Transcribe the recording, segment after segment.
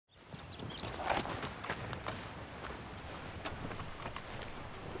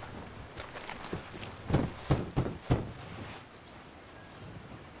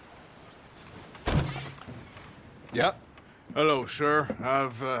Yep. Hello, sir.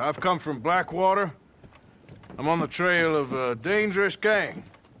 I've come from Blackwater. I'm on the trail of a dangerous gang.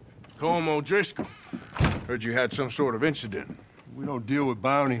 Colm O'Driscoll. Heard you had some sort of incident. We don't deal with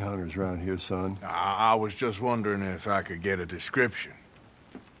bounty hunters around here, son. I was just wondering if I could get a description.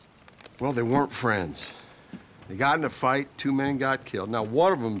 Well, they weren't friends. They got in a fight, 2 men got killed. Now,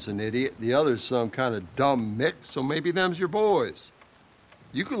 one of them's an idiot, the other's some kind of dumb mix, so maybe them's your boys.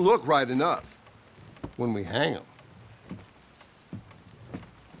 You can look right enough when we hang them.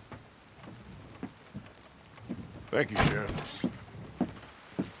 Thank you, Sheriff.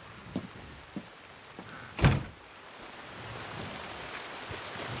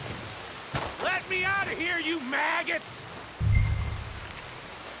 Let me out of here, you maggots!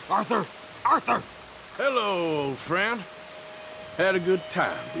 Arthur! Arthur! Hello, old friend. Had a good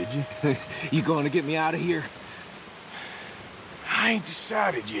time, did you? You going to get me out of here? I ain't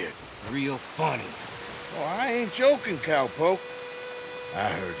decided yet. Real funny. Oh, I ain't joking, cowpoke. I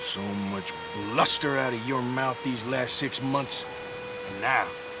heard so much bluster out of your mouth these last 6 months. And now,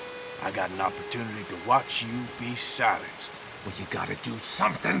 I got an opportunity to watch you be silenced. Well, you gotta do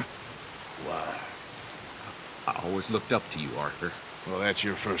something. Why? I always looked up to you, Arthur. Well, that's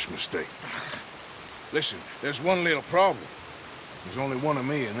your first mistake. Listen, there's one little problem. There's only one of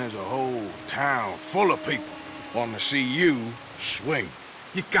me, and there's a whole town full of people wanting to see you swing.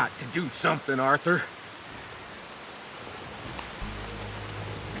 You got to do something, Arthur.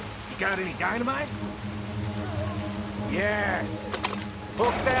 You got any dynamite? Yes.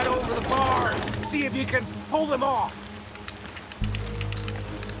 Hook that over the bars. See if you can pull them off.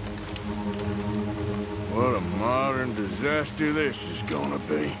 What a modern disaster this is gonna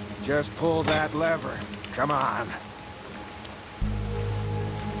be. Just pull that lever. Come on.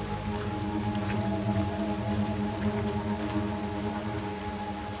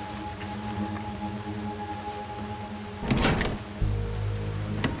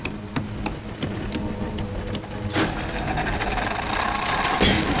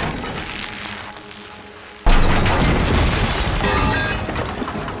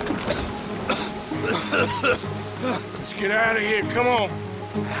 Let's get out of here, come on.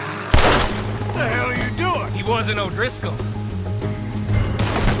 What the hell are you doing? He wasn't O'Driscoll.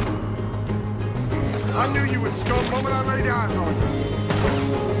 I knew you was scum the moment I laid eyes on you.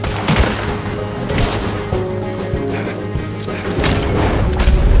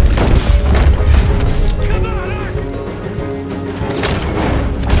 Come on, Arthur!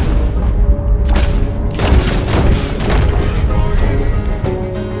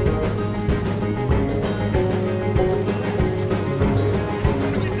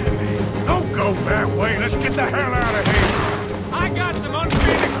 Don't go that way, let's get the hell out of here. I got some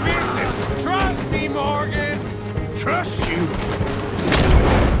unfinished business. Trust me, Morgan. Trust you?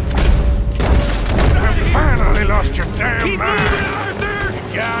 I finally lost your damn Keep mind. moving, Arthur! You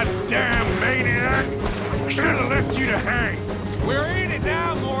goddamn maniac. I should have left you to hang. We're in it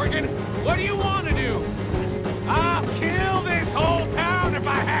now, Morgan. What do you want to do? I'll kill this whole town if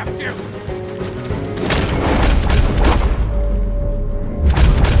I have to.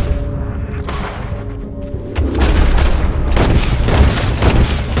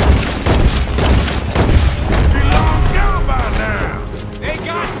 Be long gone by now. They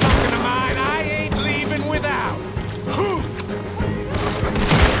got something of mine I ain't leaving without. Who?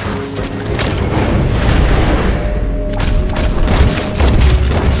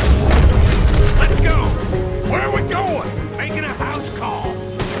 Let's go. Where are we going? Making a house call.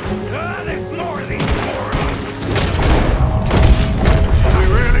 There's more of these morons. We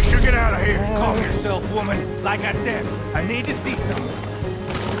really should get out of here. Calm yourself, woman. Like I said, I need to see someone.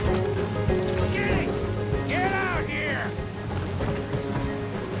 Get out here!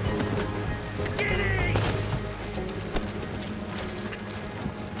 Skinny!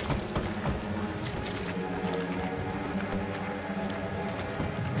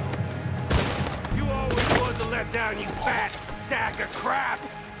 You always was a letdown, you fat sack of crap!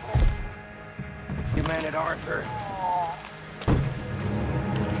 You meant it, Arthur.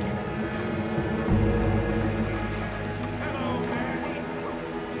 Hello, Manny.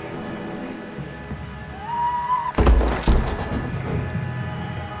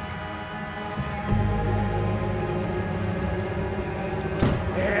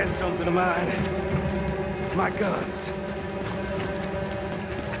 They had something of mine. My guns.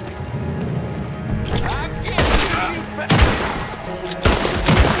 I'm getting you back.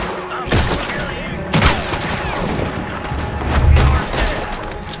 I'm killing you.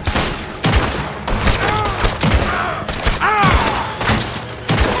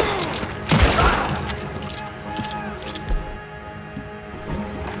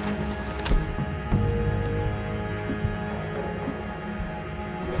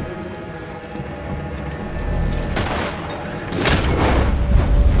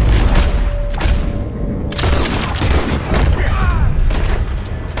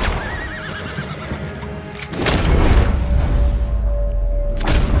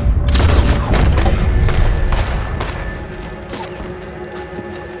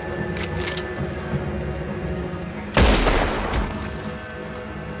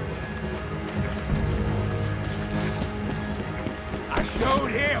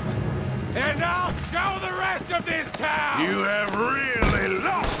 him, and I'll show the rest of this town! You have really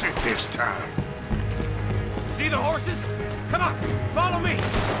lost it this time. See the horses? Come on, follow me!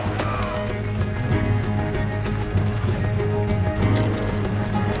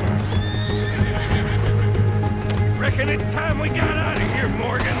 Reckon it's time we got out of here,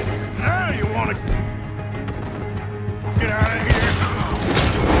 Morgan. Now you want to get out of here?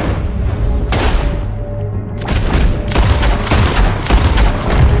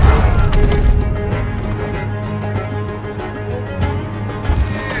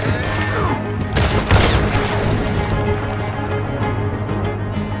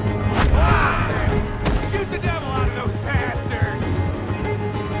 Shoot the devil out of those bastards!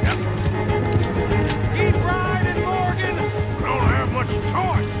 Keep riding, Morgan! We don't have much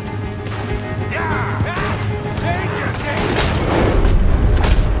choice. Yeah! Danger, danger!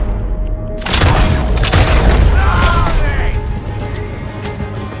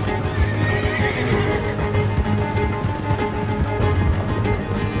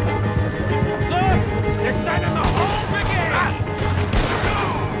 Look! They're sending the whole brigade!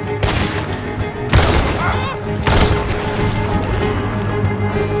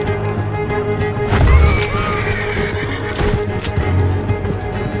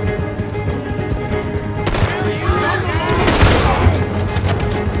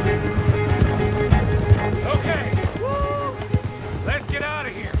 Okay. Woo! Let's get out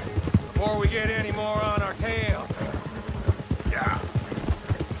of here before we get any more on our tail. Yeah.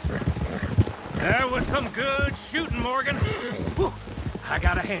 That was some good shooting, Morgan. Whew. I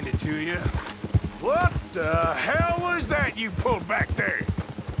gotta hand it to you. What the hell was that you pulled back there?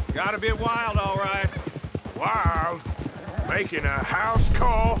 Got a bit wild, all right. Wild? Making a house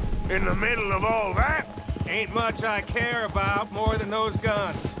call in the middle of all that? Ain't much I care about more than those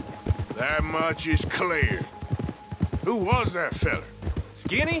guns. That much is clear. Who was that feller?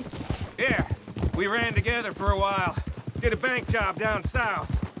 Skinny? Yeah, we ran together for a while. Did a bank job down south.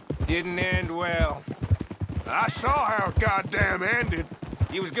 Didn't end well. I saw how it goddamn ended.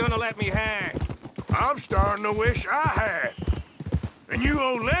 He was gonna let me hang. I'm starting to wish I had. And you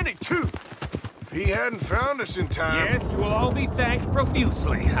owe Lenny, too. If he hadn't found us in time... Yes, you will all be thanked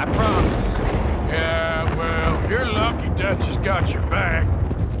profusely, I promise. Yeah, well, you're lucky Dutch has got your back.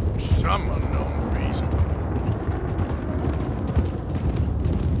 For some unknown reason.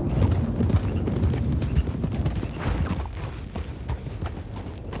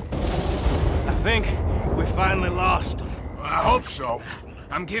 I think we finally lost him. I hope so.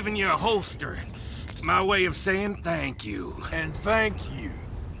 I'm giving you a holster. It's my way of saying thank you. And thank you.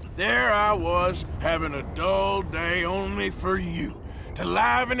 There I was, having a dull day only for you. To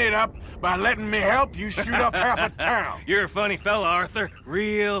liven it up by letting me help you shoot up half a town. You're a funny fella, Arthur.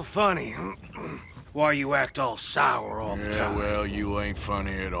 Real funny. Why you act all sour all the Yeah, time? well, you ain't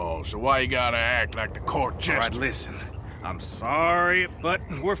funny at all, so why you gotta act like the court All jester? right, listen. I'm sorry, but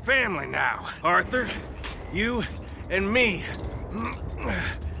we're family now. Arthur, you and me.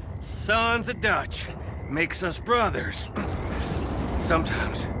 Sons of Dutch. Makes us brothers.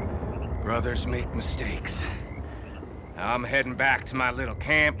 Sometimes, brothers make mistakes. I'm heading back to my little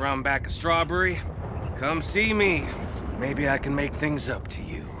camp round back of Strawberry. Come see me. Maybe I can make things up to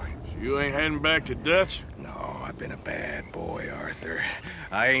you. So you ain't heading back to Dutch? No, I've been a bad boy, Arthur.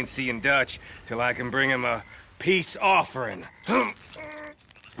 I ain't seeing Dutch till I can bring him a peace offering.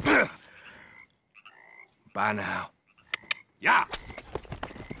 Bye now. Yeah.